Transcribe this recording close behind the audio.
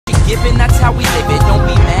given, that's how we live it. Don't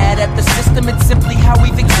be mad at the system, it's simply how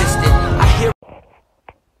we've existed. I hear.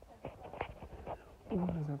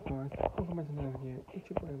 What is up, guys? Welcome back to another video. It's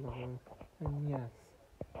your boy Logo, and yes,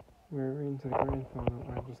 we're into the grand final.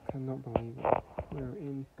 I just cannot believe it. We're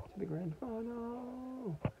into the grand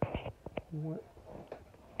final. What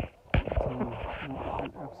a team! What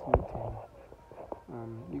an absolute team.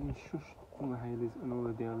 You can shush all the haters and all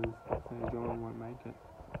the doubters that say Geelong won't make it.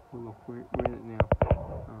 Well, look, we're in it now.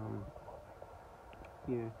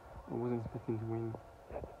 Yeah, I wasn't expecting to win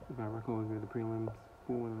with our record with the prelims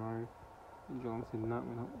 4 in a row. And Geelong said, no,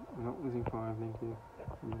 we're not losing 5, thank you.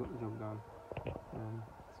 And we got the job done.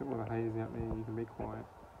 So all the haters out there, you can be quiet.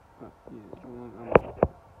 But yeah, Geelong,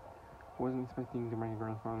 wasn't expecting to make a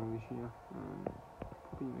grand final this year.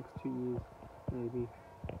 Probably the next 2 years, maybe.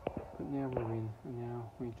 But now we're in, and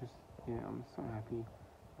now we just, yeah, I'm so happy.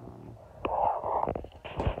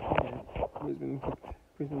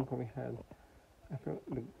 Brisbane probably had, I felt,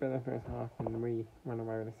 the better first half, and we ran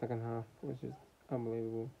away with the second half, which is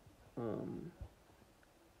unbelievable. I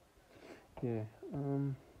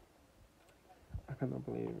cannot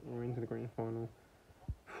believe it. We're into the grand final.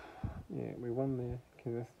 Yeah, we won the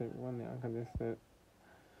contested, we won the uncontested,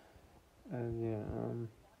 and yeah,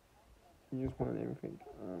 you just won everything.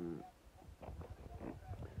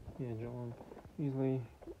 Yeah, Geelong, usually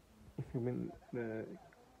if you win the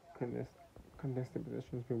contested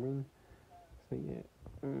positions, we win. So yeah,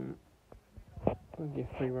 I'll give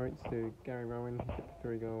 3 votes to Gary Rowan. He got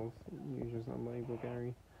 3 goals. He was unbelievable,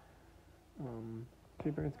 Gary. 2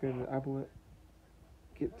 votes go to Ablett.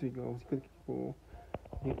 Get 2 goals. He could get 4.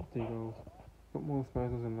 He got 2 goals. Got more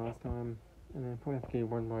disposals than last time. And then probably have to give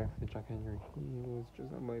 1 vote for Jack Henry. He was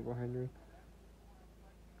just unbelievable, Henry.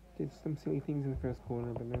 Did some silly things in the first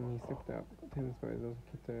quarter, but then he stepped up. Got 10 disposals.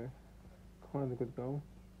 Kicked a kind of good goal.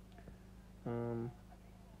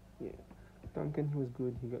 Yeah. Duncan, he was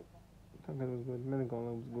good. Duncan was good.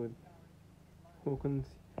 Menegola was good. Hawkins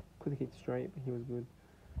could have kicked straight, but he was good.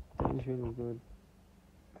 Dangerfield was good.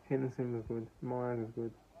 Henderson was good. Myers was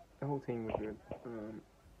good. The whole team was good.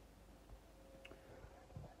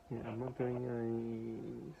 Yeah, I'm not doing a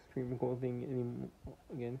stream call thing anymore.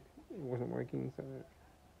 Again, it wasn't working, so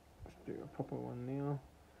let's do a proper one now.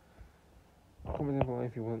 Comment down below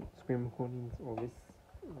if you want screen recordings or this.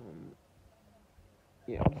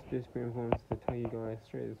 Yeah, I'll just do screen recordings to tell you guys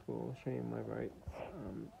straight as well, show you my votes.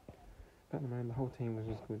 But man, the whole team was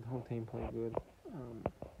just good. The whole team played good.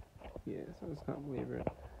 Yeah, so I just can't believe it.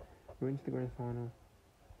 We're into the grand final.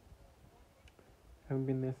 Haven't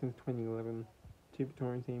been there since 2011. 2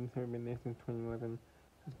 Victorian teams haven't been there since 2011.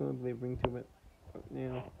 It's got a bit of ring to it. But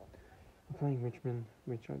now we're playing Richmond,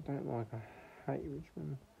 which I don't like. I hate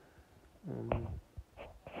Richmond.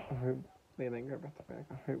 I hope they don't go back to back.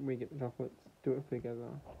 I hope we get the chocolates, do it together,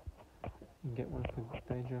 and get one for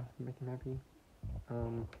Danger, make him happy.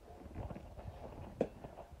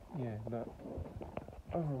 Yeah, but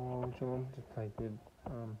overall, Geelong just played good.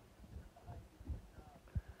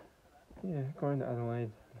 Yeah, going to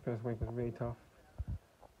Adelaide the first week was really tough.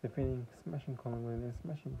 Defeating, smashing Collingwood and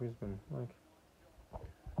smashing Brisbane. Like,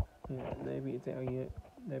 yeah, maybe it's out yet,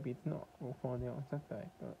 maybe it's not. We'll find out on Saturday.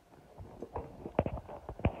 But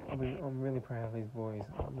I'm really proud of these boys.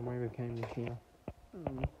 The way we came this year.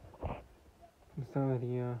 From the start of the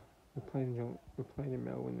year, we played in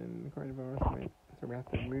Melbourne, and the coronavirus went, so we had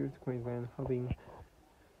to move to Queensland, hubbing,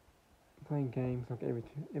 playing games like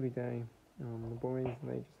every day. The boys,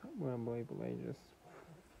 they just were unbelievable. They just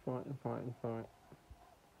fight.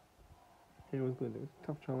 It was good. It was a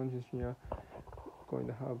tough challenge this year. Going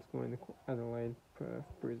to hubs, going to Adelaide, Perth,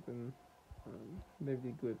 Brisbane. They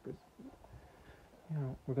did good.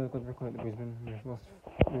 Yeah, we've got a good record at Brisbane. We've won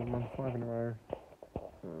 5 in a row.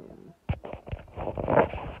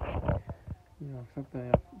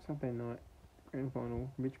 Saturday night, grand final.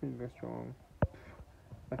 Richmond very strong.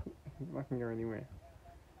 I can go anywhere.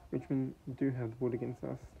 Richmond do have the wood against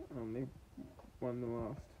us. They won the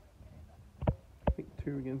last, I think,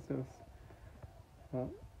 2 against us.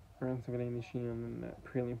 Around 17 this year, and then that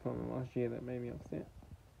prelim final last year that made me upset.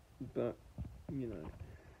 But you know,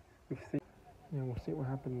 we'll see what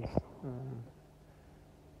happens.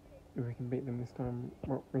 If we can beat them this time.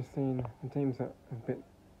 What we're seeing, the teams that have bit,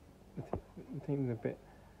 the teams a bit.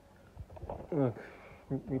 Look,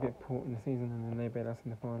 we bet Port in the season, and then they bet us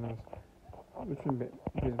in the finals. Richmond bet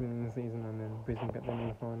Brisbane in the season, and then Brisbane bet them in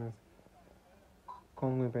the finals.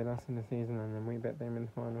 Collingwood bet us in the season, and then we bet them in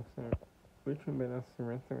the finals. So Richmond bet us the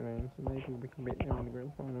rest of the games, so maybe we can beat them in the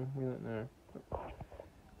grand final. We don't know. But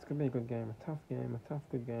it's gonna be a good game, a tough,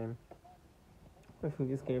 good game. Hopefully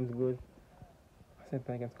this game's good. I said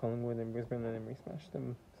that against Collingwood and Brisbane, and then we smashed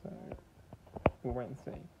them. So we'll wait and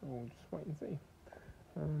see. We'll just wait and see.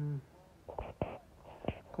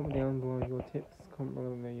 Comment down below your tips, comment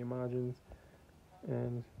below your margins,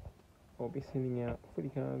 and I'll be sending out footy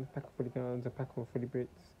cards, pack of footy cards, a pack of footy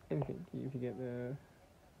bits, anything if you get the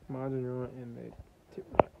margin right and the tip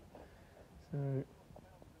right. So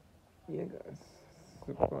yeah guys,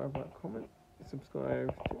 subscribe, like, comment,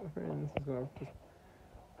 subscribe to my friends, subscribe to,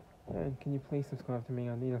 and can you please subscribe to me?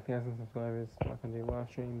 I need 1,000 subscribers so I can do live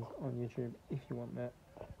streams on YouTube if you want that.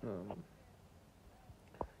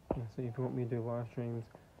 Yeah, so if you want me to do live streams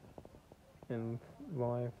and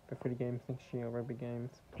live the footy games next year, or rugby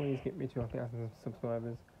games, please get me to 1,000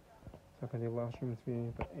 subscribers so I can do live streams for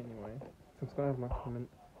you. But anyway, subscribe, like, comment.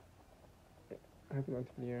 I hope you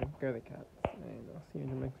liked the video. Go the Cats, and I'll see you in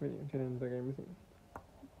the next video. Until then, the game with you.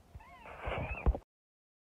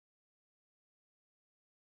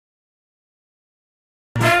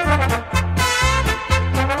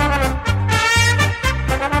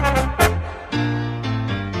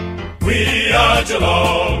 We are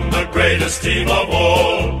Geelong, the greatest team of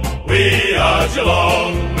all. We are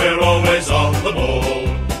Geelong, we're always on the ball.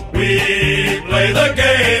 We play the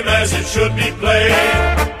game as it should be played,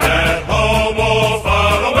 at home or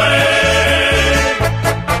far away.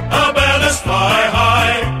 Our banners fly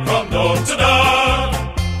high from dawn to dark,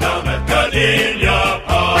 down at Gardenia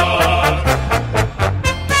Park.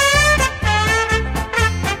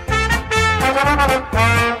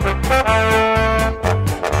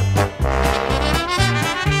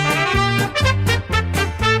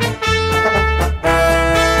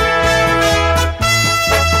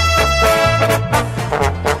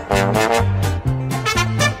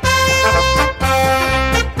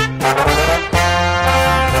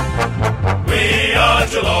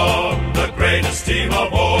 Geelong, the greatest team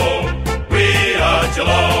of all. We are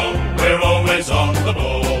Geelong, we're always on the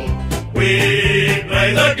ball. We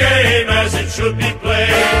play the game as it should be played,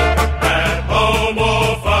 at home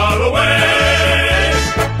or far away.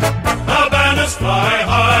 Our banners fly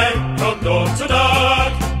high from dawn to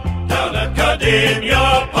dark, down at Gardenia.